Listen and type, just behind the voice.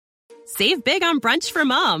Save big on brunch for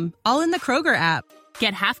mom, all in the Kroger app.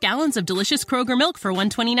 Get half gallons of delicious Kroger milk for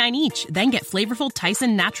 $1.29 each. Then get flavorful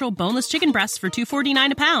Tyson natural boneless chicken breasts for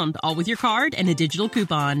 $2.49 a pound, all with your card and a digital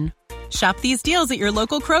coupon. Shop these deals at your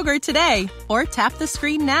local Kroger today, or tap the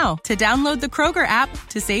screen now to download the Kroger app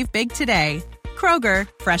to save big today. Kroger,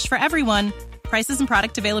 fresh for everyone. Prices and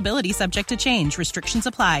product availability subject to change. Restrictions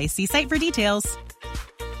apply. See site for details.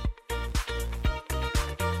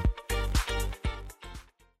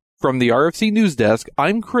 From the RFC News Desk,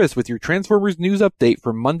 I'm Chris with your Transformers news update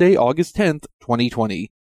for Monday, August 10th,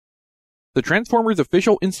 2020. The Transformers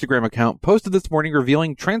official Instagram account posted this morning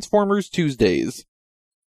revealing Transformers Tuesdays.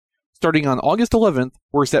 Starting on August 11th,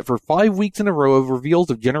 we're set for 5 weeks in a row of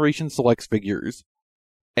reveals of Generation Selects figures.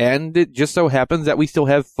 And it just so happens that we still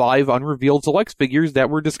have 5 unrevealed Selects figures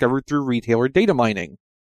that were discovered through retailer data mining.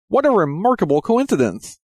 What a remarkable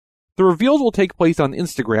coincidence! The reveals will take place on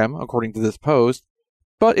Instagram, according to this post,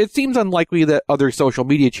 but it seems unlikely that other social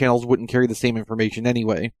media channels wouldn't carry the same information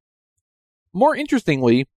anyway. More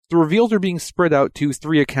interestingly, the reveals are being spread out to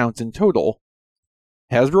 3 accounts in total.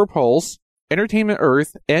 Hasbro Pulse, Entertainment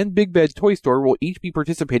Earth, and Big Bad Toy Store will each be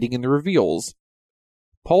participating in the reveals.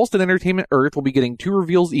 Pulse and Entertainment Earth will be getting 2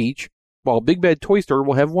 reveals each, while Big Bad Toy Store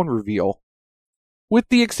will have 1 reveal. With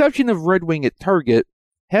the exception of Red Wing at Target,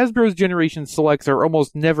 Hasbro's Generation Selects are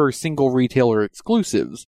almost never single retailer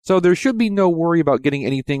exclusives, so there should be no worry about getting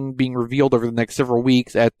anything being revealed over the next several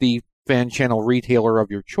weeks at the fan channel retailer of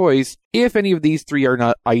your choice, if any of these 3 are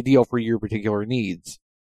not ideal for your particular needs.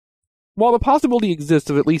 While the possibility exists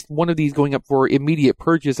of at least one of these going up for immediate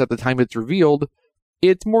purchase at the time it's revealed,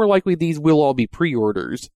 it's more likely these will all be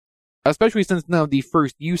pre-orders, especially since none of the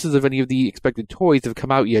first uses of any of the expected toys have come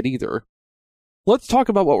out yet either. Let's talk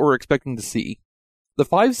about what we're expecting to see. The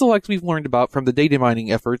 5 selects we've learned about from the data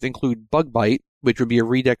mining efforts include Bug Bite, which would be a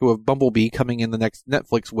redeco of Bumblebee coming in the next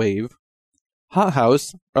Netflix wave, Hot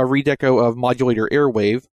House, a redeco of Modulator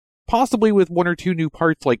Airwave, possibly with 1 or 2 new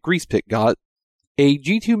parts like Grease Pit got, a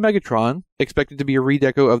G2 Megatron, expected to be a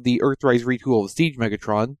redeco of the Earthrise retool of Siege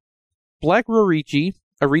Megatron, Black Rorichi,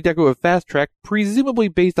 a redeco of Fast Track, presumably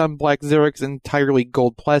based on Black Zarek's entirely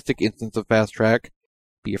gold plastic instance of Fast Track,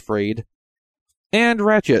 be afraid, and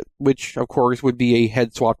Ratchet, which, of course, would be a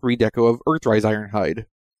head-swapped redeco of Earthrise Ironhide.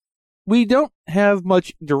 We don't have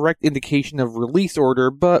much direct indication of release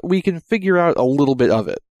order, but we can figure out a little bit of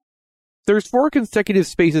it. There's 4 consecutive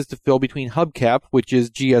spaces to fill between Hubcap, which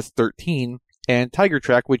is GS13, and Tiger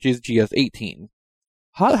Track, which is GS18.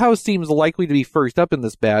 Hot House seems likely to be first up in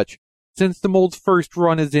this batch, since the mold's first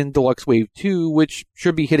run is in Deluxe Wave 2, which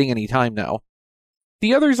should be hitting any time now.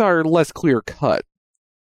 The others are less clear-cut.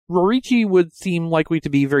 Rorichi would seem likely to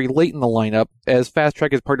be very late in the lineup, as Fast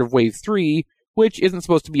Track is part of Wave 3, which isn't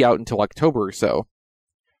supposed to be out until October or so.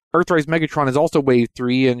 Earthrise Megatron is also Wave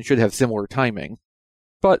 3 and should have similar timing.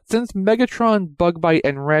 But since Megatron, Bug Bite,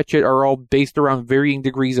 and Ratchet are all based around varying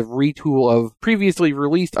degrees of retool of previously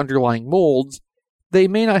released underlying molds, they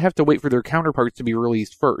may not have to wait for their counterparts to be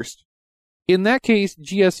released first. In that case,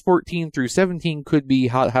 GS14 through 17 could be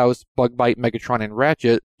Hot House, Bug Bite, Megatron, and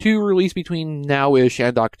Ratchet, to release between now-ish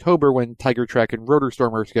and October when Tiger Track and Rotor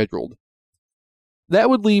Storm are scheduled. That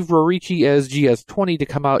would leave Rorichi as GS20 to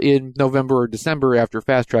come out in November or December after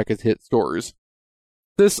Fast Track has hit stores.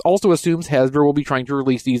 This also assumes Hasbro will be trying to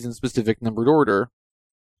release these in specific numbered order.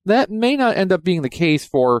 That may not end up being the case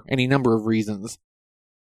for any number of reasons.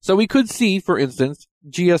 So we could see, for instance,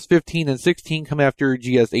 GS15 and 16 come after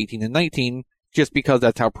GS18 and 19, just because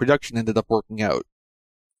that's how production ended up working out.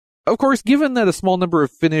 Of course, given that a small number of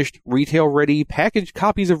finished, retail-ready, packaged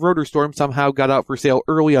copies of Rotor Storm somehow got out for sale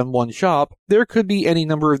early on one shop, there could be any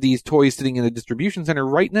number of these toys sitting in a distribution center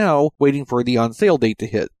right now, waiting for the on-sale date to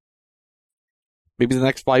hit. Maybe the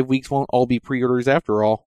next 5 weeks won't all be pre-orders after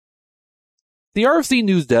all. The RFC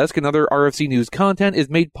News Desk and other RFC News content is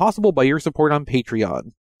made possible by your support on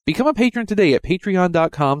Patreon. Become a patron today at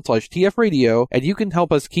patreon.com/tfradio, and you can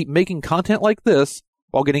help us keep making content like this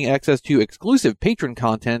while getting access to exclusive patron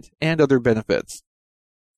content and other benefits.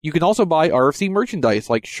 You can also buy RFC merchandise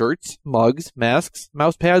like shirts, mugs, masks,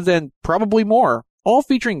 mousepads, and probably more, all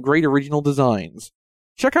featuring great original designs.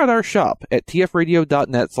 Check out our shop at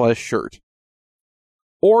tfradio.net/shirt.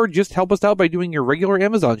 Or just help us out by doing your regular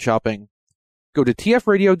Amazon shopping. Go to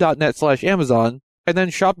tfradio.net/Amazon and then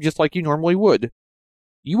shop just like you normally would.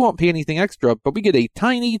 You won't pay anything extra, but we get a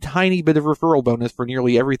tiny, tiny bit of referral bonus for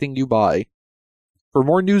nearly everything you buy. For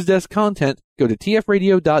more News Desk content, go to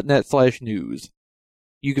tfradio.net/news.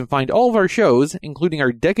 You can find all of our shows, including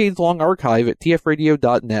our decades-long archive at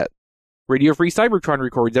tfradio.net. Radio Free Cybertron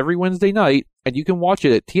records every Wednesday night, and you can watch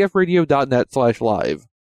it at tfradio.net/live.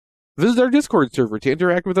 Visit our Discord server to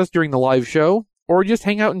interact with us during the live show, or just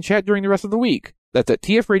hang out and chat during the rest of the week. That's at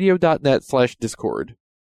tfradio.net/discord.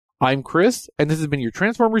 I'm Chris, and this has been your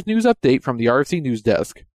Transformers News Update from the RFC News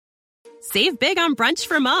Desk. Save big on brunch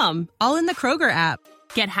for mom, all in the Kroger app.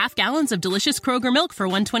 Get half gallons of delicious Kroger milk for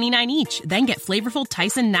 $1.29 each. Then get flavorful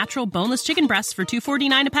Tyson natural boneless chicken breasts for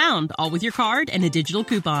 $2.49 a pound, all with your card and a digital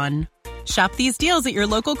coupon. Shop these deals at your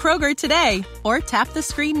local Kroger today, or tap the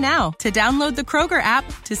screen now to download the Kroger app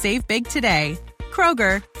to save big today.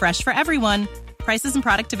 Kroger, fresh for everyone. Prices and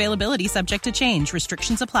product availability subject to change.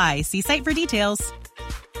 Restrictions apply. See site for details.